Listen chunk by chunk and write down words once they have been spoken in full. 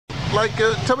Like,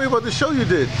 tell me about the show you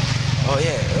did. Oh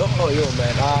yeah, oh yo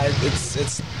man,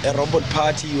 it's a robot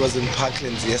party. It was in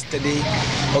Parklands yesterday,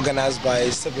 organized by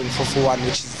 7441,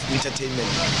 which is entertainment,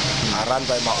 run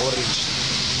by my Orange.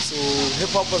 So hip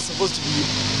hop was supposed to be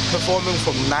performing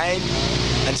from 9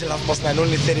 until 9:30,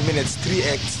 only 30 minutes, 3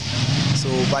 acts. So,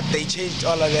 but they changed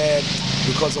all of that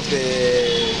because of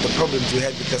the problems we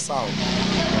had with the sound.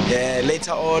 Yeah,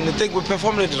 later on, I think we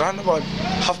performed it around about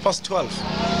 12:30.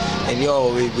 And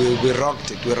yo, we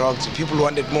rocked it, People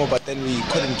wanted more, but then we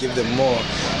couldn't give them more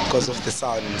because of the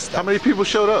sound and stuff. How many people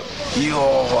showed up?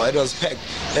 Yo, it was packed.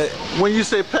 When you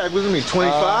say packed, what do you mean,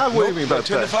 25? What do you mean by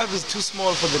 25 packed? is too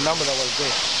small for the number that was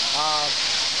there.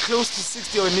 Close to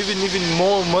 60 or even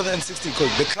more than 60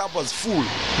 because the club was full.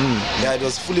 Yeah, it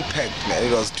was fully packed, man.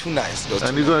 It was too nice.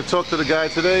 And you're going to talk to the guy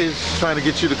today? He's trying to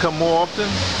get you to come more often?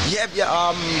 Yeah.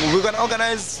 We're going to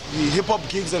organize hip-hop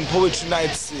gigs and poetry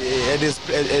nights at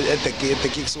the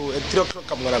gig. So at 3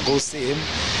 o'clock, I'm going to go see him.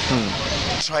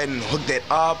 Try and hook that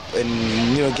up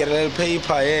and, get a little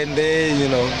paper and there,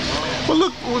 Well,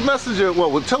 look, Messenger,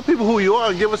 tell people who you are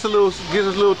and give us a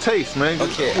little taste, man.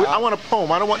 Okay. I want a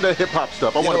poem. I don't want that hip-hop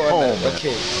stuff. I want a poem.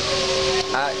 Okay.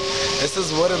 This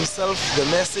is Word himself, the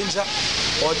messenger.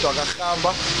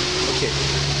 Okay.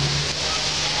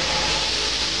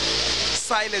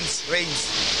 Silence reigns.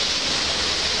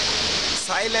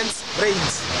 Silence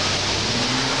reigns.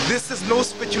 This is no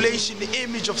speculation, the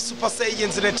image of super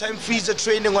saiyans in a time freezer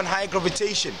training on high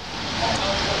gravitation.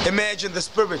 Imagine the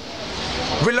spirit.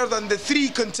 Realer than the 3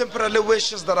 contemporary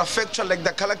wishes that are factual like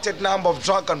the collected number of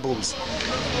Dragon Balls.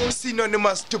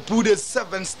 Synonymous to Buddha's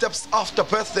 7 steps after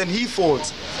birth, then he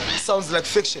falls. Sounds like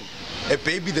fiction. A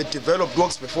baby that developed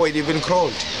walks before it even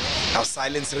crawled. Now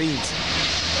silence reigns.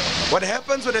 What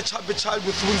happens when a child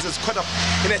with wings is caught up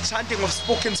in a chanting of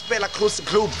spoken spell across the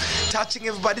globe, touching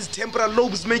everybody's temporal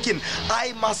lobes, making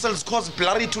eye muscles cause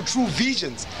blurry to true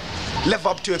visions, live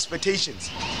up to expectations.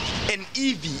 And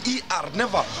ER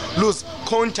never lose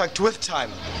contact with time.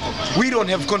 We don't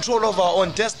have control over our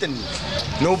own destiny.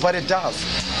 Nobody does.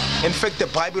 In fact, the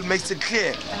Bible makes it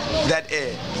clear that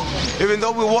even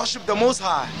though we worship the Most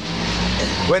High,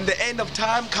 when the end of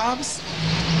time comes,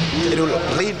 it will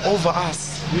reign over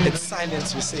us. It's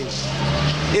silence, we say.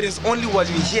 It is only while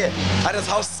you hear. That is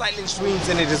how silence reigns,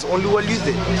 and it is only while you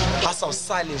hear. That's how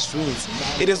silence reigns.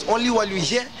 It is only while you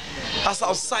hear. That's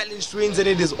how silence reigns, and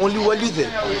it is only while you there.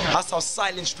 That's how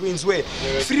silence reigns, where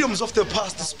freedoms of the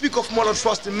past speak of moral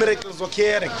trust and miracles of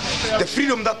caring. The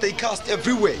freedom that they cast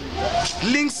everywhere.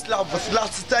 Links love with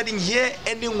last starting here,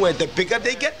 ending where. The bigger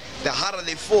they get, the harder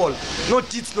they fall. No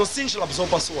deeds, no sin shall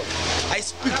absorb us all. I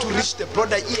speak to reach the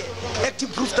broader ear.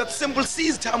 Active proof that symbol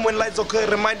sees time when lights occur,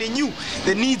 reminding you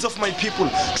the needs of my people.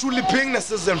 Truly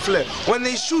beingness and flair. When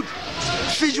they shoot,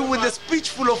 feed you with a speech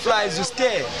full of lies, you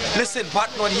stare. Listen, but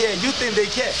not here. You think they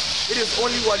care? It is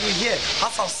only while you hear.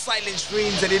 That's how silence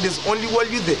reigns, and it is only while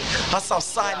you there. That's how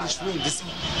silence reigns.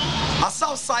 That's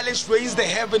how silence reigns the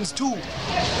heavens too.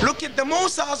 Look at the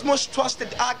Most High's most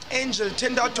trusted archangel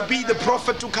turned out to be the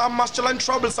prophet to calm martial and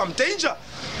troublesome danger.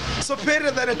 Superior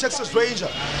than a Texas Ranger,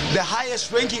 the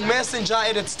highest ranking messenger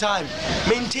at its time,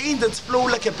 maintains its flow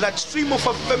like a bloodstream of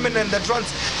a feminine that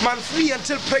runs man-free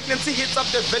until pregnancy hits up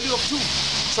the value of 2.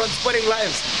 Transporting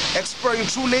lives, exploring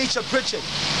true nature, preaching.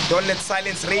 Don't let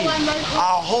silence reign.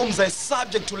 Our homes are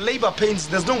subject to labor pains.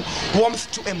 There's no warmth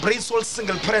to embrace all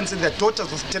single parents and their daughters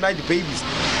with denied babies.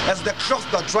 As the cloth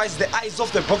that dries the eyes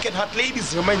of the broken-heart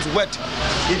ladies remains wet,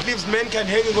 it leaves mankind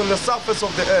hanging on the surface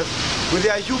of the earth with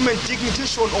their human dignity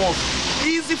shown off.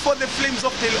 Easy for the flames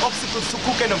of daily obstacles to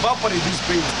cook and evaporate these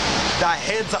pains. Their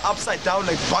heads are upside down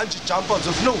like bungee jumpers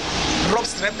with no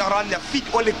ropes wrapped around their feet.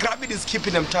 Only gravity is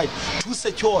keeping them tight, too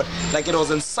secured, like it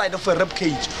was inside of a rib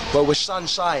cage where we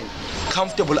sunshine,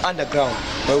 comfortable underground,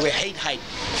 where we hate height.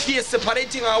 Fear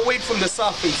separating our weight from the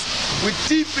surface. We're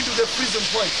deep into the freezing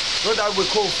point, not that we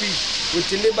call feet. We're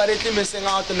deliberately missing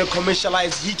out on the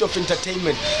commercialized heat of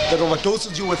entertainment that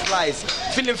overdoses you with lies.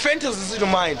 Feeling fantasies in your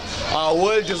mind. Our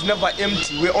world is never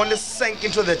empty. We only sank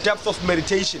into the depth of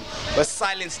meditation, where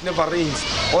silence never reigns.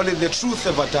 Only the truth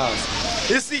ever does.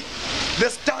 You see,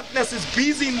 this darkness is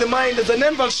busy in the mind as an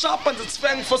anvil sharpens its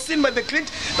fang, foreseen by the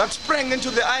glint that sprang into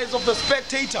the eyes of the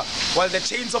spectator, while the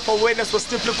chains of awareness were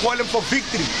stiffly calling for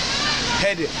victory.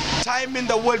 Had time in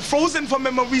the world frozen for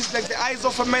memories like the eyes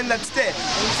of a man that stare.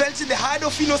 Felt in the heart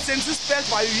of innocence felt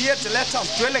by weird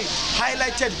letters dwelling,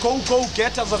 highlighted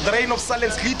go-go-getters as the rain of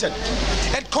silence glittered.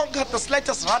 And conquered the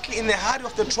slightest rattle in the heart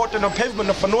of the trodden pavement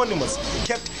of anonymous.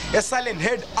 Kept a silent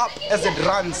head up as it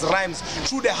rhymes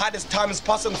through the hardest times,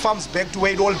 passing farms back to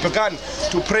where it all began,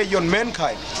 to prey on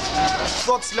mankind.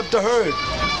 Thoughts slipped a herd.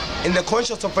 in the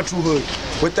conscience of a true hood,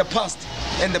 with the past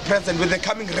and the present, with the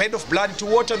coming red of blood to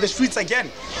water the streets again.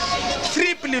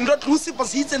 3 billion not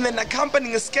Lucifer's hits and then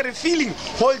accompanying a scary feeling,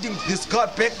 holding this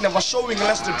God back, never showing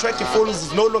unless the track he follows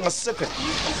is no longer secret.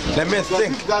 Let me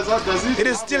think. It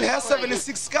is still has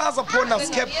 76 scars upon us,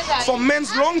 kept from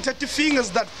men's long dirty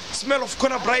fingers that smell of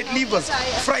corner bright livers,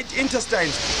 fried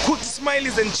intestines, cooked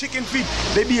smileys and chicken feet.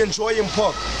 They be enjoying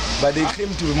pork, but they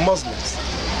claim to be Muslims.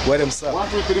 Where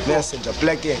themselves, messenger,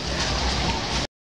 black egg.